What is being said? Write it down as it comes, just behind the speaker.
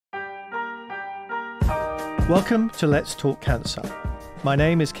Welcome to Let's Talk Cancer. My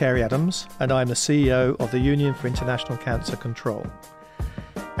name is Cary Adams and I'm the CEO of the Union for International Cancer Control.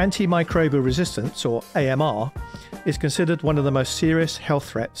 Antimicrobial resistance, or AMR, is considered one of the most serious health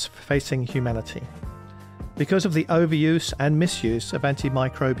threats facing humanity. Because of the overuse and misuse of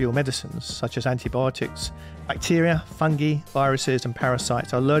antimicrobial medicines, such as antibiotics, bacteria, fungi, viruses and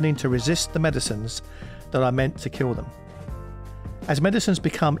parasites are learning to resist the medicines that are meant to kill them. As medicines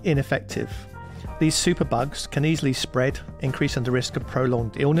become ineffective, these superbugs can easily spread, increasing the risk of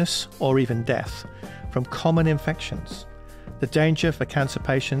prolonged illness or even death from common infections. The danger for cancer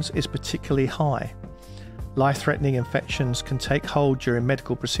patients is particularly high. Life-threatening infections can take hold during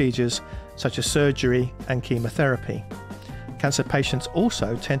medical procedures such as surgery and chemotherapy. Cancer patients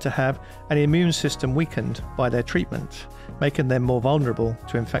also tend to have an immune system weakened by their treatment, making them more vulnerable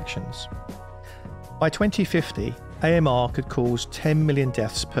to infections. By 2050, AMR could cause 10 million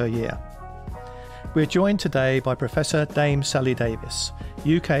deaths per year. We're joined today by Professor Dame Sally Davies,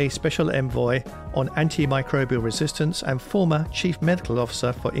 UK Special Envoy on Antimicrobial Resistance and former Chief Medical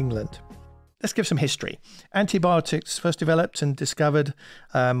Officer for England. Let's give some history. Antibiotics first developed and discovered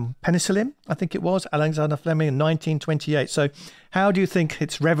penicillin, I think it was, Alexander Fleming in 1928. So how do you think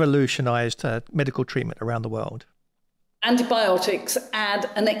it's revolutionised medical treatment around the world? Antibiotics add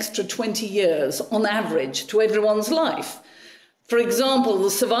an extra 20 years on average to everyone's life. For example,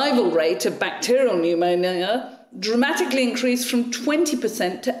 the survival rate of bacterial pneumonia dramatically increased from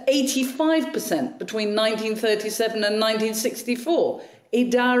 20% to 85% between 1937 and 1964, a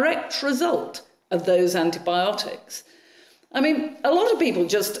direct result of those antibiotics. I mean, a lot of people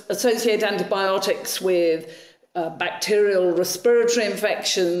just associate antibiotics with bacterial respiratory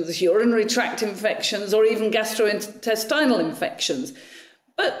infections, urinary tract infections, or even gastrointestinal infections.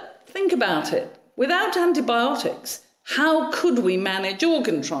 But think about it. Without antibiotics, how could we manage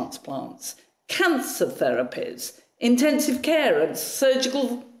organ transplants, cancer therapies, intensive care and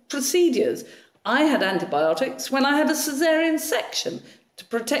surgical procedures? I had antibiotics when I had a cesarean section to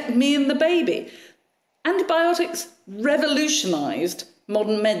protect me and the baby. Antibiotics revolutionised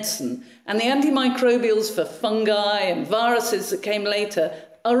modern medicine, and the antimicrobials for fungi and viruses that came later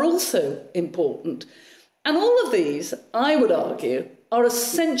are also important. And all of these, I would argue, are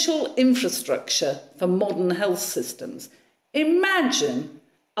essential infrastructure for modern health systems. Imagine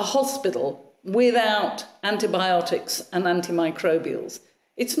a hospital without antibiotics and antimicrobials.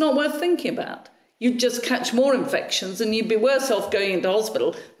 It's not worth thinking about. You'd just catch more infections and you'd be worse off going into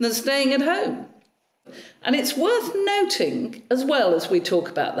hospital than staying at home. And it's worth noting, as well as we talk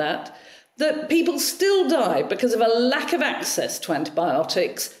about that people still die because of a lack of access to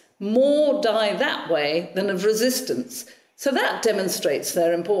antibiotics. More die that way than of resistance. So that demonstrates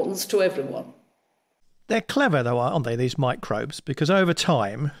their importance to everyone. They're clever, though, aren't they, these microbes? Because over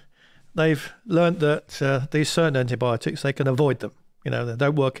time, they've learned that these certain antibiotics, they can avoid them. You know, they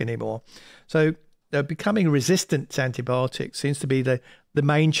don't work anymore. So they're becoming resistant to antibiotics seems to be the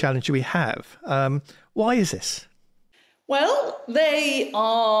main challenge we have. Why is this? Well, they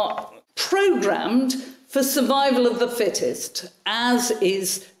are programmed for survival of the fittest, as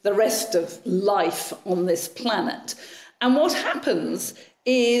is the rest of life on this planet. And what happens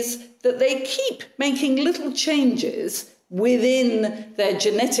is that they keep making little changes within their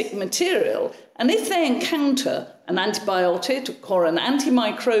genetic material. And if they encounter an antibiotic or an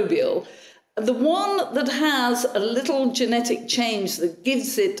antimicrobial, the one that has a little genetic change that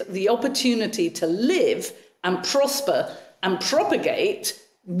gives it the opportunity to live and prosper and propagate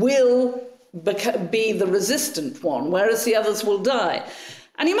will be the resistant one, whereas the others will die.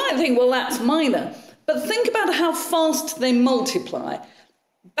 And you might think, well, that's minor. But think about how fast they multiply.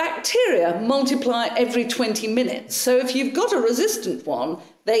 Bacteria multiply every 20 minutes. So if you've got a resistant one,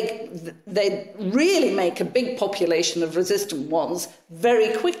 they really make a big population of resistant ones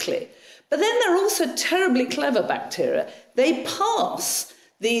very quickly. But then they're also terribly clever bacteria. They pass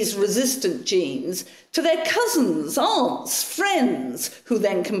these resistant genes to their cousins, aunts, friends, who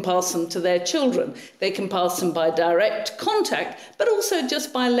then can pass them to their children. They can pass them by direct contact, but also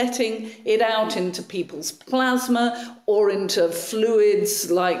just by letting it out into people's plasma or into fluids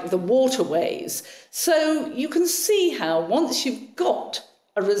like the waterways. So you can see how once you've got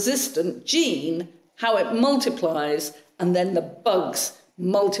a resistant gene, how it multiplies, and then the bugs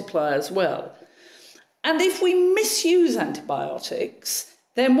multiply as well. And if we misuse antibiotics,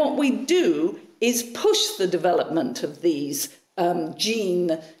 then what we do is push the development of these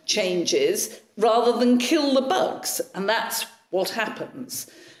gene changes rather than kill the bugs. And that's what happens.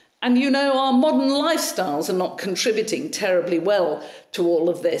 And, you know, our modern lifestyles are not contributing terribly well to all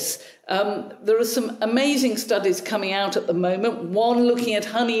of this. There are some amazing studies coming out at the moment, one looking at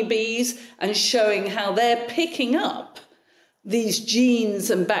honeybees and showing how they're picking up these genes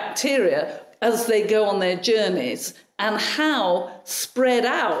and bacteria as they go on their journeys and how spread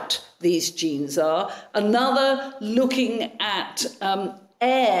out these genes are. Another looking at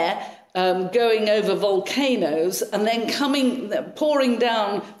air going over volcanoes and then pouring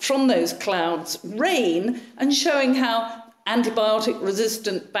down from those clouds rain and showing how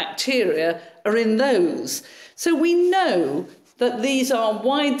antibiotic-resistant bacteria are in those. So we know that these are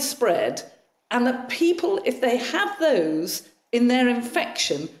widespread and that people, if they have those in their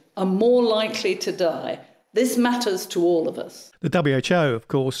infection, are more likely to die. This matters to all of us. The WHO, of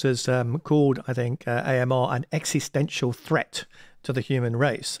course, has called, I think, AMR an existential threat to the human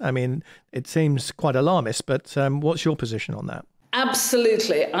race. I mean, it seems quite alarmist, but what's your position on that?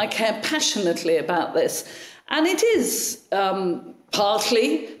 Absolutely. I care passionately about this. And it is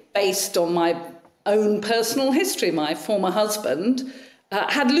partly based on my own personal history. My former husband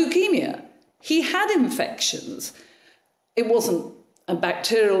had leukemia. He had infections. It wasn't a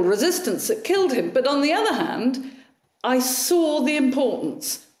bacterial resistance that killed him. But on the other hand, I saw the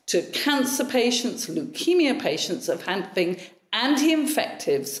importance to cancer patients, leukemia patients, of having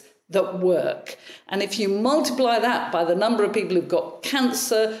anti-infectives that work. And if you multiply that by the number of people who've got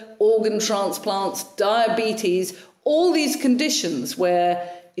cancer, organ transplants, diabetes, all these conditions where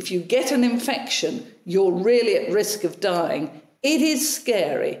if you get an infection, you're really at risk of dying, it is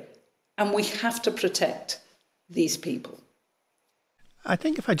scary. And we have to protect these people. I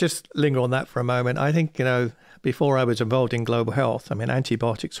think if I just linger on that for a moment, I think, you know, before I was involved in global health, I mean,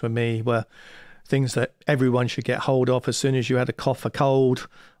 antibiotics for me were things that everyone should get hold of as soon as you had a cough, a cold,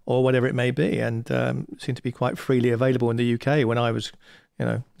 or whatever it may be, and seemed to be quite freely available in the UK when I was, you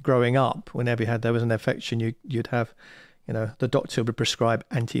know, growing up. Whenever there was an infection, you'd have, you know, the doctor would prescribe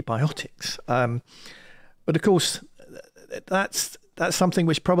antibiotics. But of course, that's something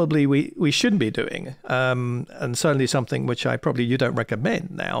which probably we shouldn't be doing, and certainly something which you don't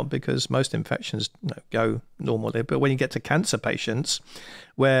recommend now, because most infections, you know, go normally. But when you get to cancer patients,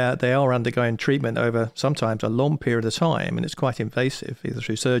 where they are undergoing treatment over sometimes a long period of time, and it's quite invasive, either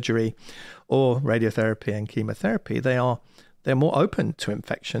through surgery or radiotherapy and chemotherapy, they're more open to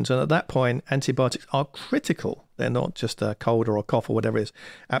infections. And at that point, antibiotics are critical. They're not just a cold or a cough or whatever it is,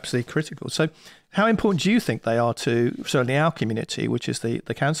 absolutely critical. So how important do you think they are to certainly our community, which is the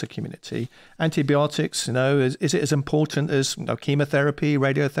cancer community? Antibiotics, you know, is it as important as, you know, chemotherapy,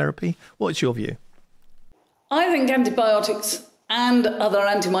 radiotherapy? What's your view? I think antibiotics and other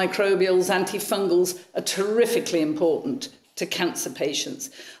antimicrobials, antifungals are terrifically important to cancer patients.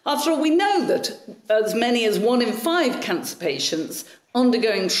 After all, we know that as many as 1 in 5 cancer patients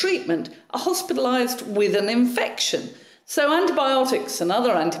undergoing treatment are hospitalised with an infection. So antibiotics and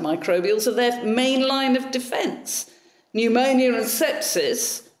other antimicrobials are their main line of defence. Pneumonia and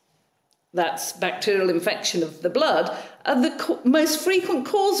sepsis, that's bacterial infection of the blood, are the most frequent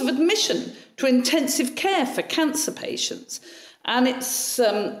cause of admission to intensive care for cancer patients. And it's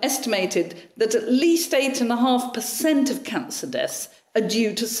estimated that at least 8.5% of cancer deaths are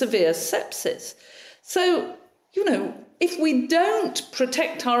due to severe sepsis. So, you know, if we don't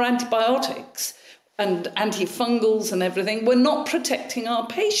protect our antibiotics and antifungals and everything, we're not protecting our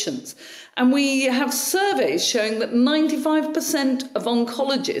patients. And we have surveys showing that 95% of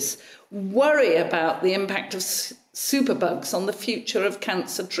oncologists worry about the impact of superbugs on the future of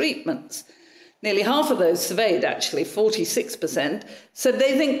cancer treatments. Nearly half of those surveyed, actually, 46%, said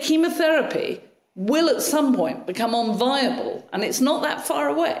they think chemotherapy will at some point become unviable, and it's not that far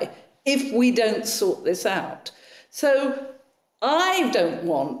away, if we don't sort this out. So I don't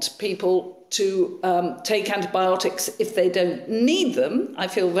want people to take antibiotics if they don't need them. I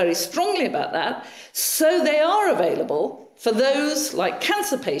feel very strongly about that. So they are available for those, like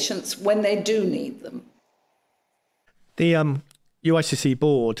cancer patients, when they do need them. The UICC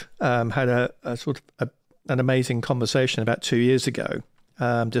board had a sort of an amazing conversation about 2 years ago,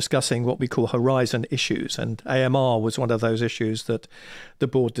 discussing what we call horizon issues, and AMR was one of those issues that the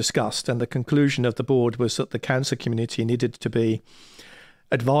board discussed. And the conclusion of the board was that the cancer community needed to be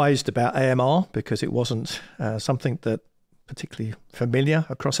advised about AMR because it wasn't something that particularly familiar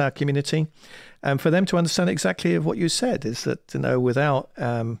across our community, and for them to understand exactly what you said is that, you know, without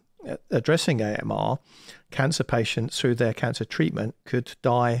addressing AMR, cancer patients through their cancer treatment could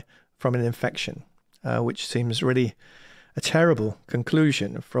die from an infection, which seems really a terrible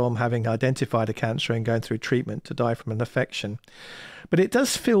conclusion from having identified a cancer and going through treatment to die from an infection. But it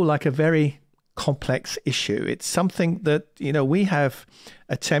does feel like a very complex issue. It's something that, we have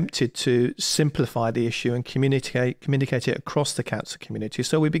attempted to simplify the issue and communicate it across the cancer community.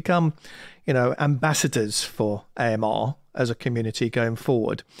 So we become, ambassadors for AMR as a community going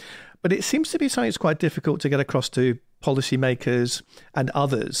forward. But it seems to be something that's quite difficult to get across to policymakers and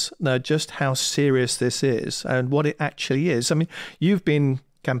others, just how serious this is and what it actually is. I mean, you've been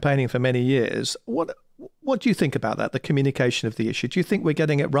campaigning for many years. What do you think about that, the communication of the issue? Do you think we're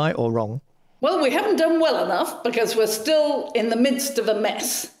getting it right or wrong? Well, we haven't done well enough because we're still in the midst of a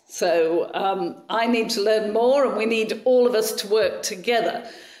mess. So I need to learn more, and we need all of us to work together.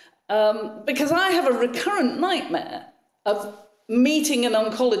 Because I have a recurrent nightmare of meeting an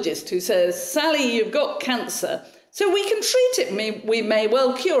oncologist who says, Sally, you've got cancer, so we can treat it, we may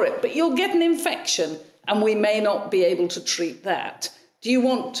well cure it, but you'll get an infection and we may not be able to treat that. Do you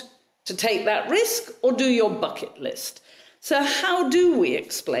want to take that risk or do your bucket list? So how do we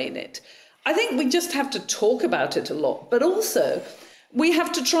explain it? I think we just have to talk about it a lot, but also we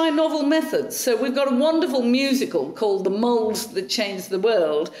have to try novel methods. So we've got a wonderful musical called The Moulds That Changed the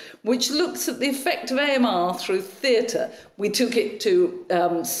World, which looks at the effect of AMR through theatre. We took it to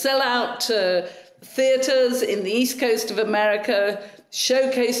sell out theatres in the East Coast of America,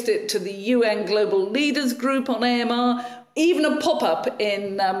 showcased it to the UN Global Leaders Group on AMR, even a pop-up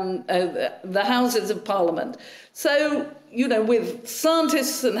in the Houses of Parliament. So, with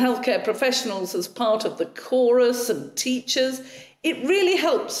scientists and healthcare professionals as part of the chorus and teachers, it really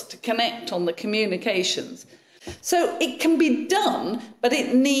helps to connect on the communications. So it can be done, but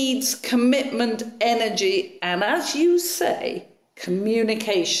it needs commitment, energy, and as you say,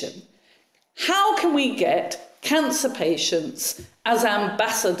 communication. How can we get cancer patients as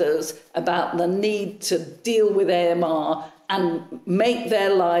ambassadors about the need to deal with AMR and make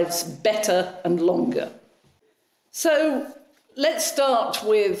their lives better and longer? So let's start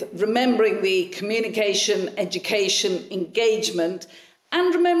with remembering the communication, education, engagement,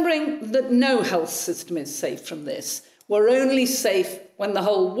 and remembering that no health system is safe from this. We're only safe when the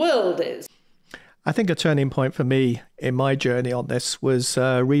whole world is. I think a turning point for me in my journey on this was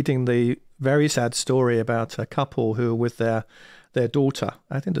reading the very sad story about a couple who were with their daughter.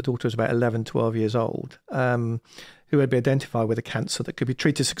 I think the daughter was about 11, 12 years old, who had been identified with a cancer that could be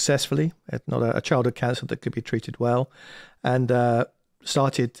treated successfully, not a childhood cancer that could be treated well, and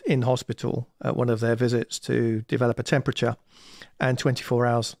started in hospital at one of their visits to develop a temperature, and 24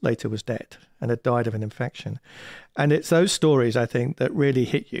 hours later was dead and had died of an infection. And it's those stories, I think, that really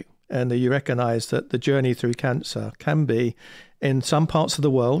hit you, and that you recognize that the journey through cancer can be, in some parts of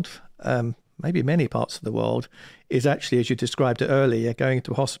the world, maybe many parts of the world, is actually, as you described it earlier, going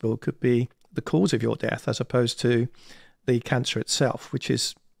to a hospital could be the cause of your death as opposed to the cancer itself, which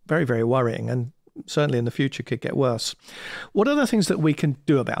is very, very worrying and certainly in the future could get worse. What are the things that we can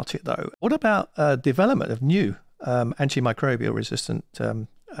do about it, though? What about development of new antimicrobial resistant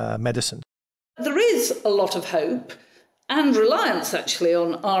medicine? There is a lot of hope and reliance, actually,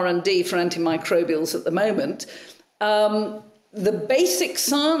 on R&D for antimicrobials at the moment. The basic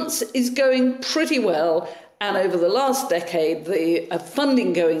science is going pretty well, and over the last decade, the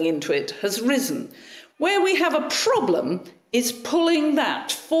funding going into it has risen. Where we have a problem is pulling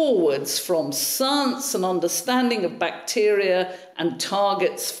that forwards from science and understanding of bacteria and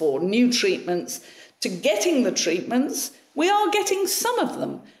targets for new treatments to getting the treatments. We are getting some of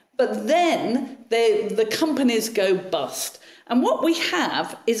them, but then the companies go bust. And what we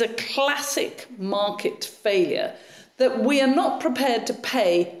have is a classic market failure, that we are not prepared to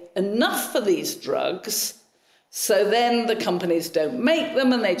pay enough for these drugs, so then the companies don't make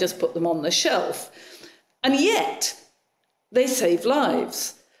them and they just put them on the shelf. And yet, they save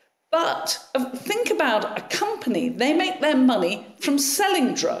lives. But think about a company. They make their money from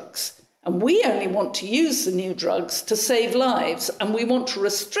selling drugs. And we only want to use the new drugs to save lives, and we want to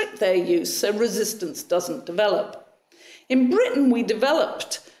restrict their use so resistance doesn't develop. In Britain, we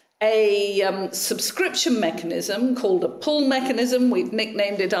developed a subscription mechanism called a pull mechanism. We've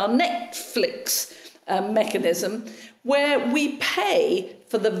nicknamed it our Netflix mechanism, where we pay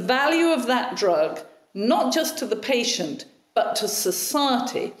for the value of that drug, not just to the patient, but to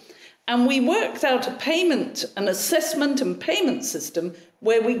society. And we worked out a payment, an assessment and payment system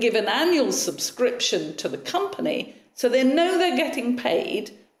where we give an annual subscription to the company so they know they're getting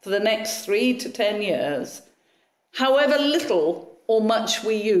paid for the next 3 to 10 years, however little or much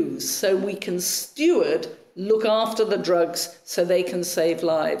we use, so we can look after the drugs so they can save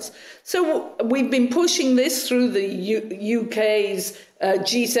lives. So we've been pushing this through the UK's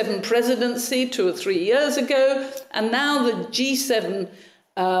G7 presidency 2 or 3 years ago, and now the G7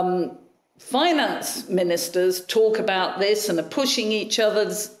 finance ministers talk about this and are pushing each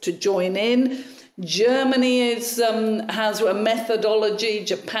other to join in. Germany has a methodology.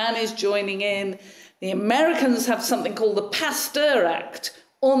 Japan is joining in. The Americans have something called the Pasteur Act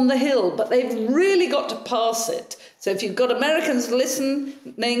on the Hill, but they've really got to pass it. So if you've got Americans listening,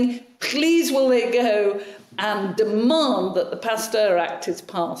 please will they go and demand that the Pasteur Act is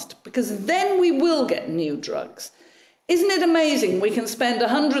passed, because then we will get new drugs. Isn't it amazing? We can spend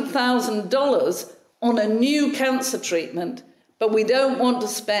 $100,000 on a new cancer treatment, but we don't want to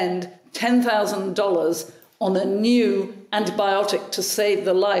spend $10,000 on a new antibiotic to save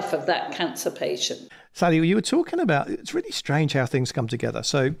the life of that cancer patient. Sally, you were talking about, it's really strange how things come together.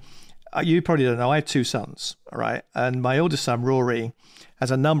 So you probably don't know, I have two sons, all right? And my oldest son, Rory,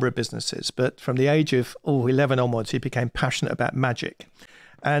 has a number of businesses, but from the age of 11 onwards, he became passionate about magic.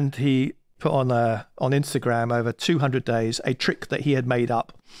 And he put on Instagram over 200 days a trick that he had made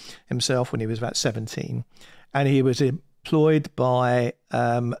up himself when he was about 17. And he was employed by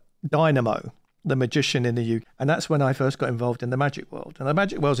Dynamo, the magician in the UK. And that's when I first got involved in the magic world. And the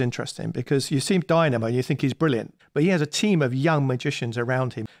magic world's interesting because you see Dynamo and you think he's brilliant, but he has a team of young magicians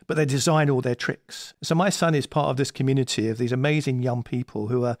around him, but they design all their tricks. So my son is part of this community of these amazing young people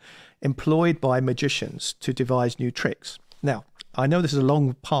who are employed by magicians to devise new tricks. Now, I know this is a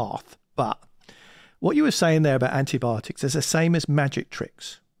long path, but what you were saying there about antibiotics is the same as magic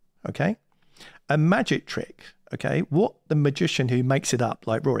tricks, okay? A magic trick, okay, what the magician who makes it up,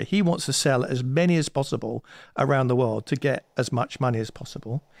 like Rory, he wants to sell as many as possible around the world to get as much money as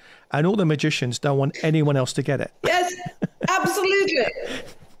possible. And all the magicians don't want anyone else to get it. Yes, absolutely.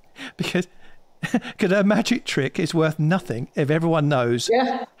 Because a magic trick is worth nothing if everyone knows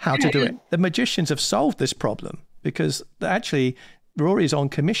how to do it. The magicians have solved this problem because actually Rory's on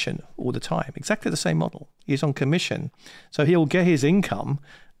commission all the time, exactly the same model. He's on commission. So he'll get his income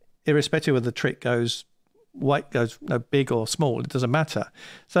irrespective of the trick goes big or small, it doesn't matter.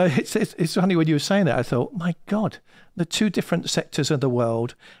 So it's funny when you were saying that, I thought, my God, the two different sectors of the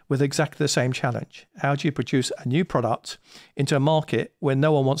world with exactly the same challenge. How do you produce a new product into a market where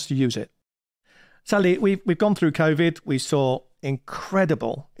no one wants to use it? Sally, we've gone through COVID. We saw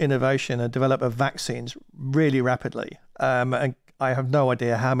incredible innovation and development of vaccines really rapidly. And I have no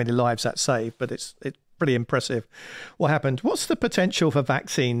idea how many lives that saved, but it's pretty impressive what happened. What's the potential for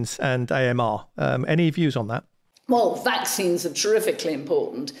vaccines and AMR? Any views on that? Well, vaccines are terrifically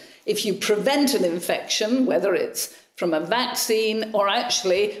important. If you prevent an infection, whether it's from a vaccine or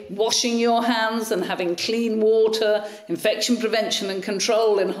actually washing your hands and having clean water, infection prevention and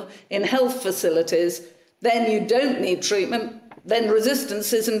control in health facilities, then you don't need treatment, then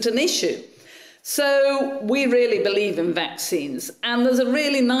resistance isn't an issue. So we really believe in vaccines. And there's a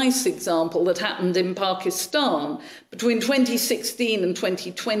really nice example that happened in Pakistan between 2016 and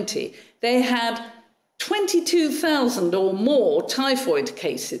 2020. They had 22,000 or more typhoid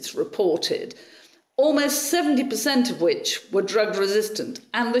cases reported, almost 70% of which were drug resistant,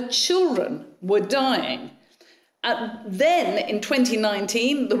 and the children were dying. Then in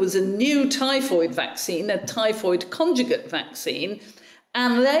 2019, there was a new typhoid vaccine, a typhoid conjugate vaccine,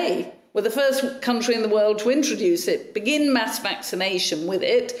 and they were the first country in the world to introduce it, begin mass vaccination with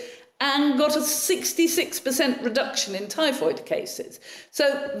it, and got a 66% reduction in typhoid cases.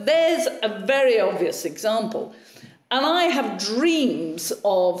 So there's a very obvious example. And I have dreams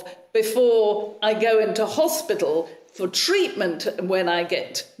of, before I go into hospital for treatment when I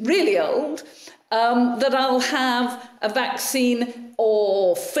get really old, that I'll have a vaccine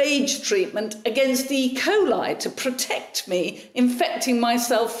or phage treatment against E. coli to protect me infecting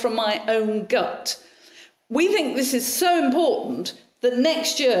myself from my own gut. We think this is so important that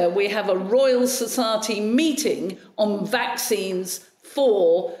next year we have a Royal Society meeting on vaccines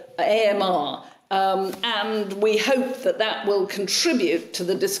for AMR. And we hope that that will contribute to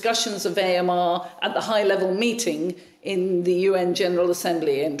the discussions of AMR at the high-level meeting in the UN General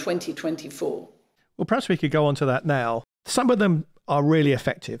Assembly in 2024. Well, perhaps we could go on to that now. Some of them are really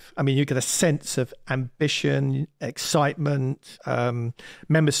effective. I mean, you get a sense of ambition, excitement.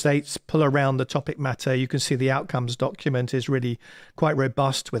 Member states pull around the topic matter. You can see the outcomes document is really quite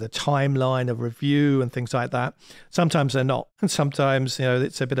robust with a timeline of review and things like that. Sometimes they're not. And sometimes,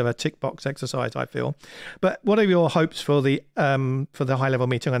 it's a bit of a tick box exercise, I feel. But what are your hopes for the high-level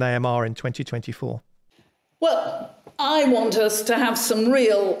meeting on AMR in 2024? Well, I want us to have some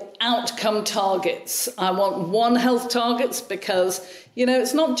real outcome targets. I want One Health targets because,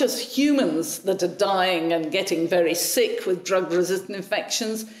 it's not just humans that are dying and getting very sick with drug-resistant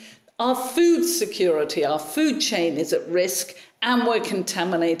infections. Our food security, our food chain is at risk, and we're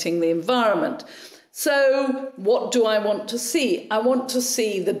contaminating the environment. So what do I want to see? I want to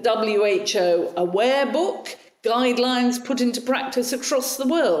see the WHO Aware Book, guidelines put into practice across the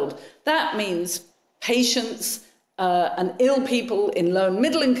world. That means patients and ill people in low and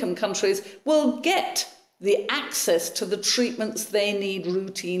middle income countries will get the access to the treatments they need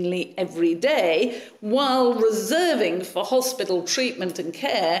routinely every day, while reserving for hospital treatment and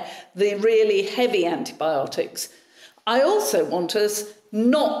care the really heavy antibiotics. I also want us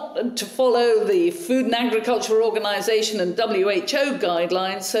not to follow the Food and Agriculture Organization and WHO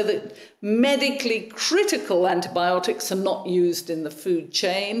guidelines so that medically critical antibiotics are not used in the food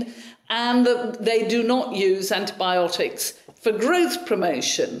chain, and that they do not use antibiotics for growth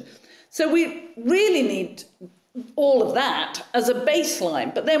promotion. So we really need all of that as a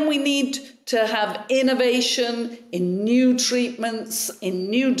baseline, but then we need to have innovation in new treatments, in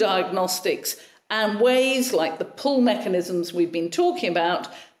new diagnostics, and ways like the pull mechanisms we've been talking about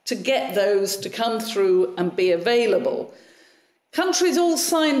to get those to come through and be available. Countries all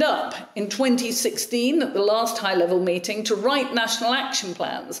signed up in 2016 at the last high-level meeting to write national action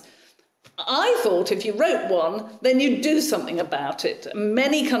plans. I thought if you wrote one, then you'd do something about it.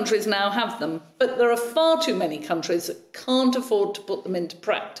 Many countries now have them, but there are far too many countries that can't afford to put them into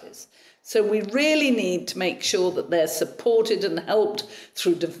practice. So we really need to make sure that they're supported and helped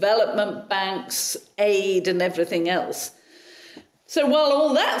through development banks, aid, and everything else. So while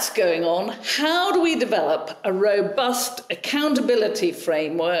all that's going on, how do we develop a robust accountability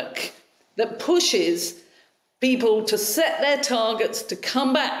framework that pushes people to set their targets, to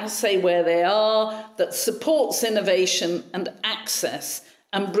come back and say where they are, that supports innovation and access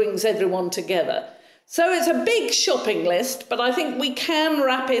and brings everyone together? So it's a big shopping list, but I think we can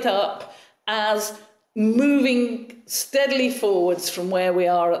wrap it up as moving steadily forwards from where we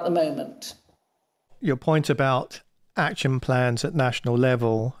are at the moment. Your point about action plans at national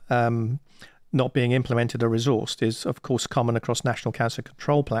level not being implemented or resourced is, of course, common across national cancer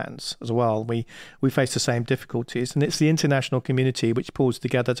control plans as well. We face the same difficulties, and it's the international community which pulls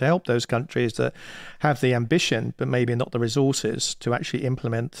together to help those countries that have the ambition but maybe not the resources to actually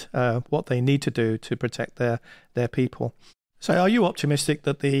implement what they need to do to protect their people. So are you optimistic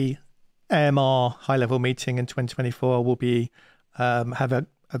that the AMR high-level meeting in 2024 will be have a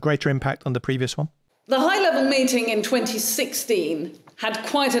greater impact on the previous one? The high-level meeting in 2016 had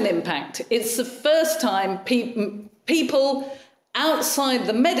quite an impact. It's the first time people outside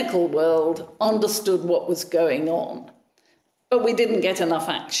the medical world understood what was going on, but we didn't get enough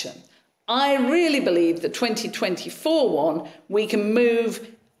action. I really believe the 2024 one, we can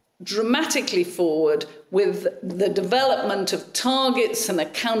move dramatically forward with the development of targets and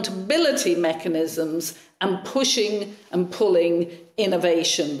accountability mechanisms and pushing and pulling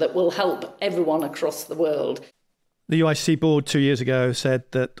innovation that will help everyone across the world. The UICC board 2 years ago said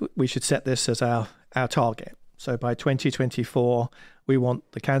that we should set this as our target. So by 2024, we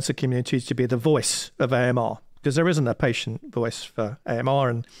want the cancer community to be the voice of AMR, because there isn't a patient voice for AMR,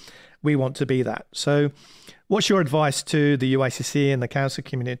 and we want to be that. So what's your advice to the UICC and the cancer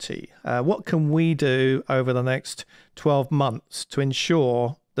community? What can we do over the next 12 months to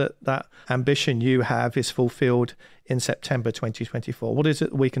ensure that that ambition you have is fulfilled in September 2024? What is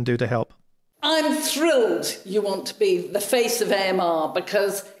it we can do to help? I'm thrilled you want to be the face of AMR,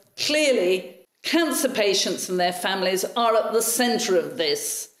 because clearly cancer patients and their families are at the centre of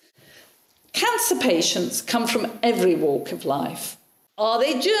this. Cancer patients come from every walk of life. Are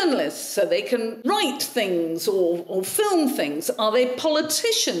they journalists so they can write things or film things? Are they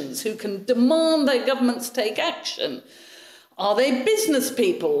politicians who can demand their governments take action? Are they business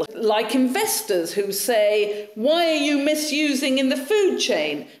people like investors who say, why are you misusing in the food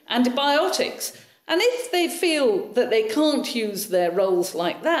chain antibiotics? And if they feel that they can't use their roles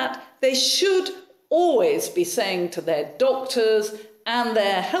like that, they should always be saying to their doctors and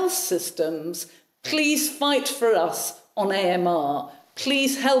their health systems, please fight for us on AMR.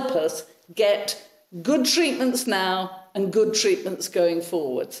 Please help us get good treatments now and good treatments going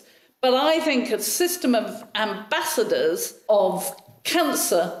forwards. But I think a system of ambassadors of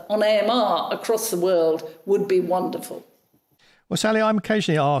cancer on AMR across the world would be wonderful. Well, Sally, I'm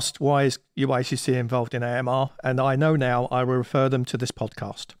occasionally asked, why is UICC involved in AMR? And I know now I will refer them to this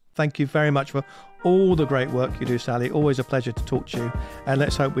podcast. Thank you very much for all the great work you do, Sally. Always a pleasure to talk to you. And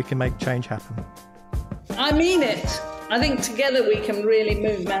let's hope we can make change happen. I mean it. I think together we can really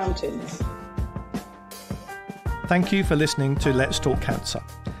move mountains. Thank you for listening to Let's Talk Cancer.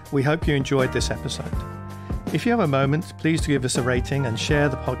 We hope you enjoyed this episode. If you have a moment, please give us a rating and share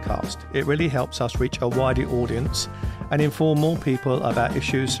the podcast. It really helps us reach a wider audience and inform more people about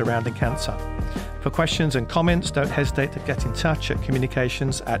issues surrounding cancer. For questions and comments, don't hesitate to get in touch at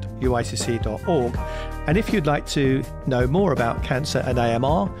communications@uicc.org. And if you'd like to know more about cancer and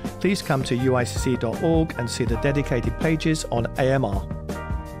AMR, please come to uicc.org and see the dedicated pages on AMR.